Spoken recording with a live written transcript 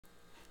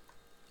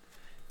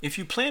If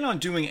you plan on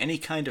doing any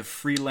kind of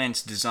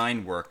freelance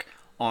design work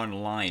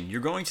online, you're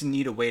going to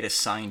need a way to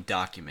sign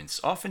documents.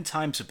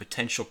 Oftentimes, a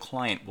potential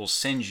client will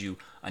send you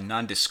a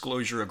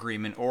non-disclosure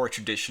agreement or a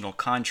traditional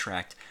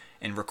contract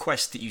and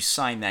request that you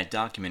sign that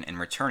document and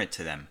return it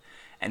to them.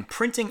 And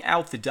printing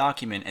out the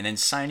document and then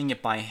signing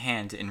it by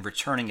hand and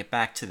returning it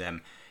back to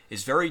them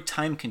is very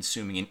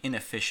time-consuming and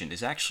inefficient.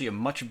 It's actually a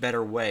much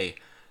better way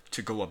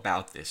to go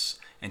about this.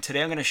 And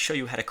today I'm going to show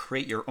you how to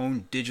create your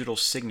own digital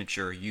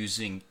signature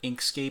using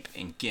Inkscape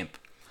and GIMP.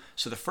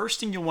 So the first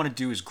thing you'll want to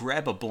do is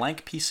grab a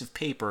blank piece of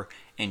paper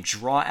and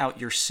draw out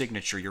your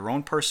signature, your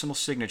own personal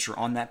signature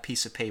on that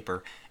piece of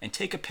paper, and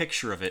take a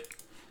picture of it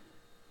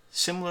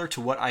similar to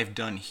what I've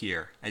done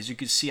here. As you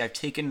can see, I've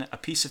taken a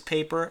piece of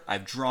paper,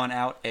 I've drawn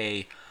out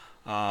a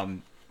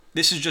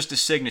this is just a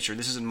signature.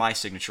 This isn't my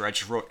signature. I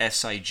just wrote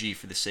SIG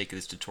for the sake of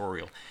this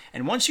tutorial.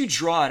 And once you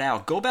draw it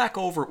out, go back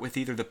over it with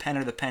either the pen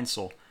or the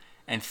pencil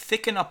and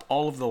thicken up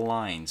all of the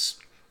lines,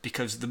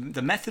 because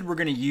the method we're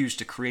going to use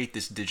to create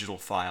this digital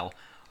file,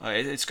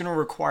 it's going to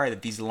require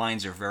that these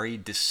lines are very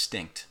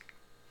distinct.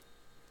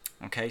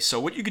 Okay, so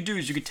what you could do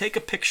is you could take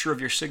a picture of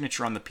your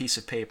signature on the piece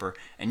of paper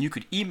and you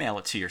could email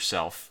it to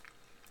yourself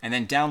and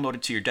then download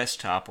it to your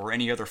desktop or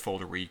any other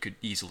folder where you could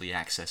easily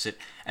access it.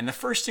 And the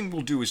first thing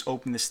we'll do is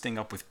open this thing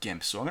up with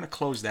GIMP. So I'm going to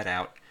close that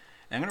out.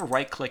 And I'm going to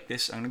right click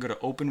this. I'm going to go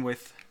to Open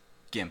with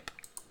GIMP.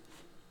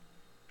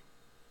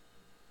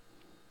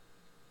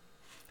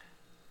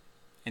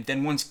 And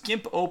then once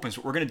GIMP opens,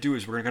 what we're going to do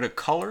is we're going to go to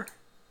Color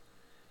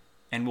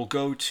and we'll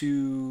go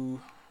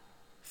to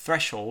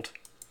Threshold.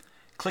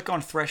 Click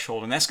on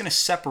Threshold, and that's going to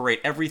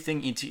separate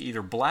everything into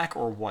either black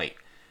or white.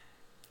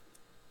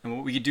 And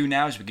what we could do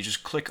now is we could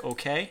just click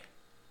OK.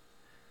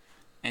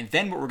 And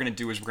then what we're going to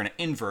do is we're going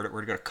to invert it. We're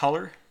going to go to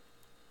Color,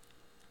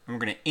 and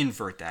we're going to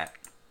invert that.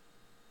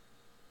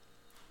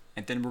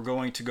 And then we're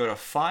going to go to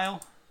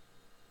File,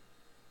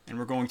 and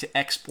we're going to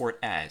Export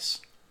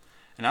As.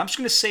 And I'm just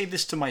going to save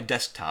this to my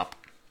desktop,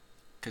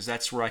 because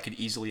that's where I could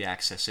easily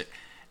access it.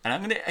 And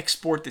I'm going to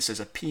export this as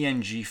a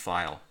PNG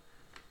file.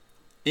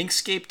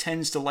 Inkscape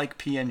tends to like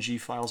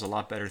PNG files a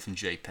lot better than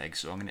JPEG,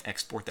 so I'm going to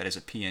export that as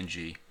a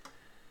PNG.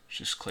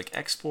 Just click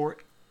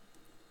Export,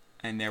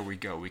 and there we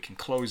go. We can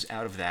close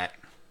out of that.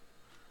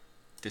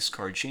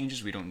 Discard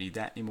changes, we don't need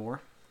that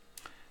anymore.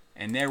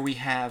 And there we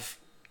have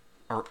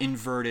our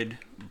inverted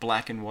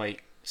black and white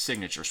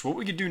signature. So what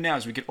we could do now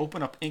is we could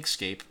open up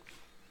Inkscape.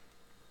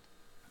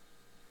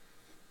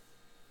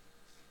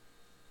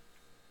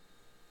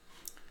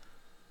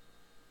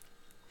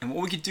 And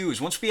what we could do is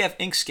once we have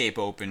Inkscape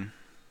open,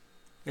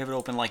 we have it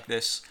open like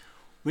this,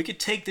 we could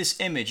take this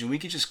image and we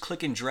could just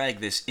click and drag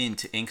this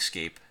into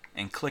Inkscape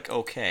and click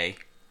OK.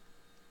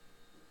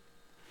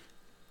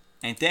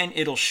 And then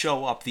it'll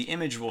show up, the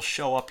image will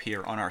show up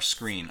here on our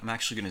screen. I'm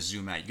actually going to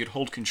zoom out. You could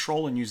hold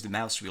Control and use the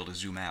mouse wheel to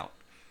zoom out.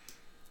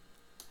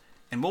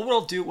 And what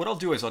I'll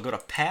do is I'll go to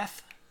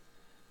Path,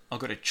 I'll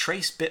go to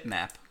Trace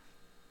Bitmap,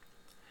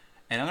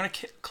 and I'm going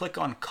to click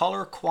on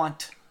Color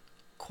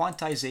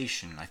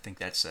Quantization, I think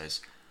that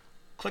says.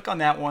 Click on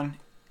that one.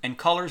 And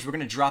colors, we're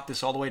going to drop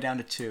this all the way down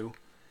to 2.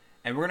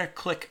 And we're going to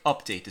click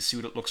Update to see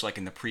what it looks like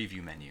in the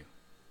preview menu.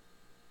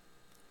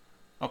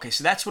 Okay,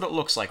 so that's what it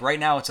looks like. Right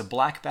now it's a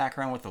black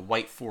background with a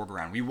white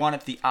foreground. We want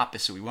it the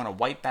opposite. We want a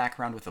white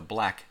background with a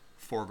black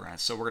foreground.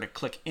 So we're going to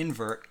click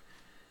Invert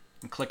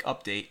and click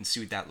Update and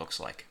see what that looks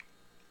like.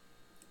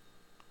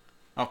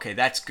 Okay,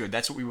 that's good.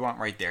 That's what we want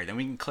right there. Then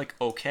we can click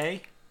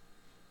OK.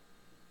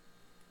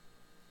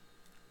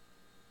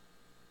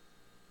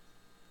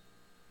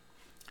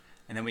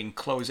 And then we can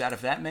close out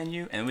of that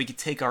menu, and we can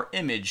take our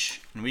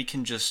image and we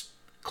can just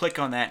click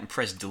on that and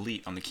press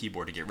delete on the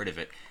keyboard to get rid of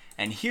it.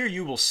 And here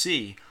you will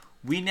see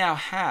we now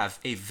have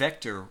a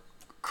vector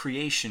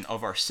creation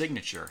of our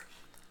signature.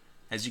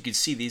 As you can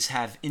see, these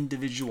have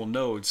individual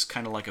nodes,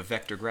 kind of like a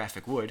vector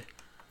graphic would.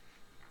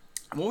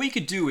 And what we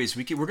could do is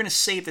we're going to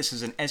save this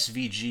as an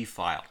SVG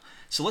file.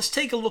 So let's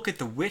take a look at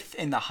the width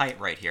and the height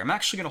right here. I'm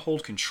actually going to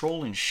hold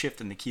Control and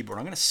Shift on the keyboard.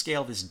 I'm going to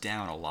scale this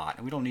down a lot,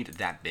 and we don't need it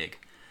that big.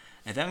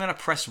 And then I'm going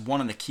to press 1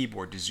 on the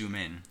keyboard to zoom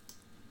in.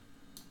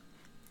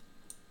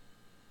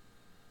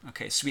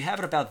 Okay, so we have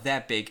it about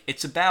that big.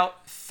 It's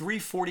about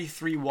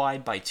 343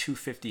 wide by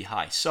 250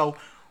 high. So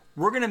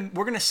we're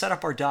gonna set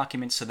up our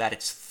document so that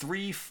it's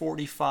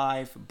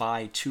 345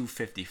 by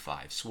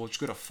 255. So we'll just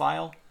go to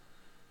File,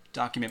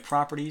 Document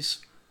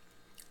Properties,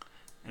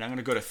 and I'm going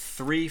to go to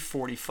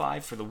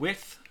 345 for the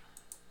width,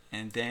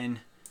 and then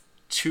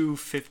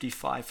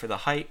 255 for the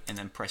height, and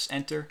then press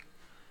Enter,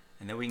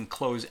 and then we can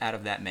close out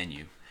of that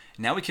menu.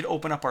 Now we can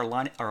open up our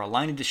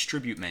Align and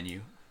Distribute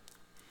menu.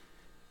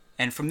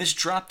 And from this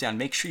drop down,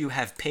 make sure you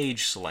have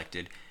Page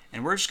selected.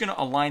 And we're just going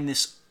to align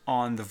this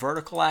on the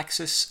vertical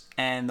axis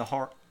and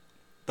the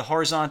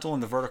horizontal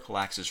and the vertical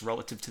axis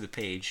relative to the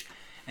page.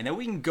 And then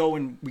we can go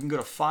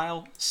to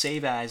File,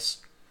 Save As.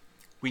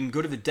 We can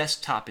go to the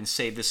desktop and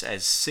save this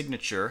as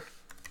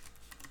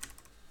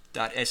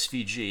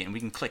signature.svg, and we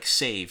can click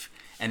Save.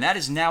 And that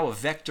is now a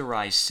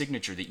vectorized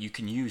signature that you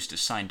can use to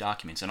sign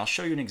documents. And I'll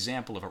show you an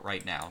example of it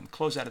right now.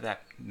 Close out of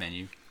that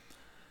menu.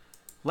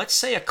 Let's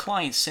say a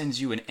client sends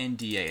you an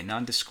NDA, a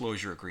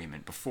non-disclosure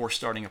agreement, before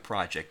starting a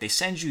project. They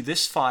send you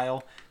this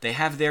file, they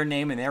have their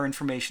name and their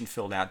information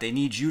filled out. They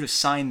need you to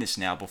sign this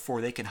now before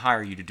they can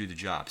hire you to do the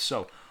job.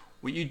 So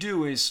what you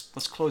do is,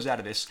 let's close out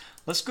of this.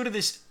 Let's go to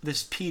this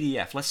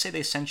PDF. Let's say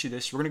they sent you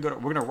this. We're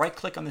going to right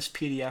click on this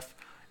PDF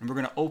and we're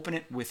going to open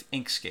it with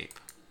Inkscape.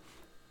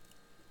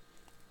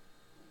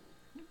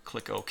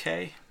 Click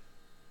OK.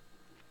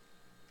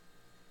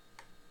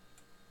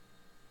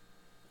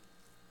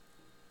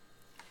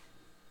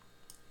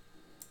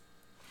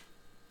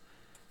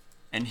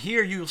 And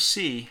here you'll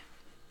see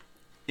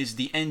is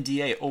the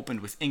NDA opened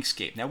with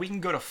Inkscape. Now we can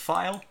go to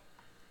File,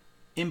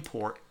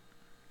 Import,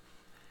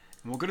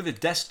 and we'll go to the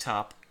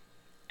desktop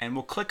and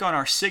we'll click on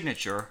our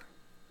signature,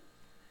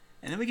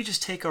 and then we can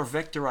just take our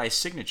vectorized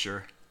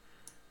signature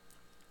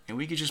and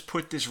we can just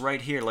put this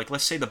right here. Like,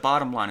 let's say the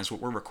bottom line is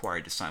what we're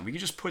required to sign. We can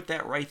just put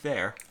that right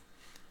there,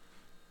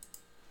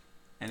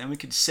 and then we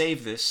can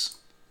save this,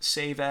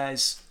 save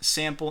as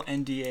sample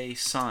NDA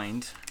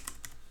signed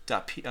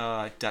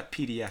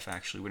 .pdf.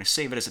 Actually, we're going to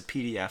save it as a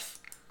PDF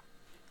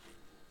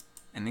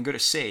and then go to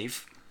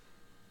save,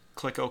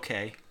 click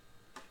OK,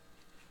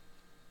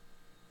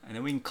 and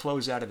then we can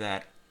close out of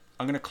that.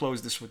 I'm going to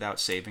close this without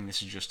saving.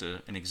 This is just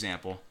an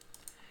example.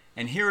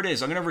 And here it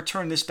is. I'm going to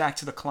return this back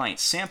to the client.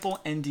 Sample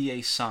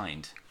NDA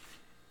signed.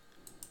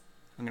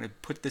 I'm going to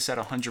put this at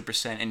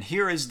 100%. And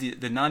here is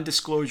the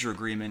non-disclosure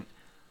agreement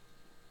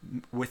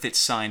with it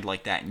signed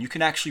like that. And you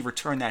can actually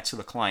return that to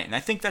the client. And I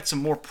think that's a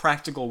more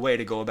practical way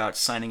to go about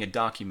signing a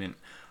document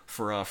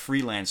for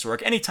freelance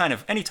work. Any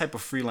type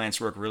of freelance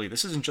work, really.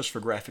 This isn't just for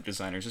graphic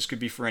designers. This could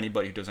be for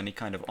anybody who does any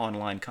kind of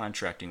online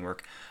contracting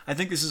work. I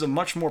think this is a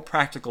much more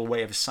practical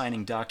way of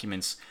signing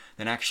documents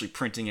than actually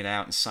printing it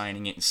out and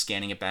signing it and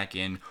scanning it back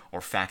in or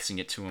faxing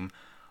it to them.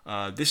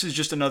 This is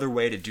just another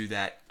way to do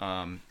that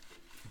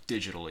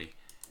digitally.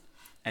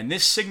 And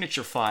this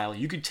signature file,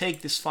 you could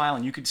take this file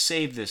and you could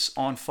save this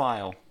on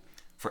file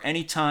for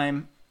any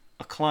time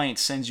a client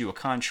sends you a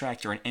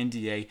contract or an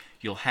NDA.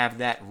 You'll have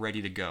that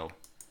ready to go.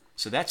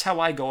 So that's how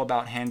I go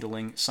about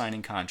handling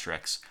signing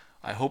contracts.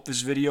 I hope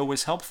this video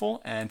was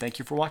helpful, and thank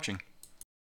you for watching.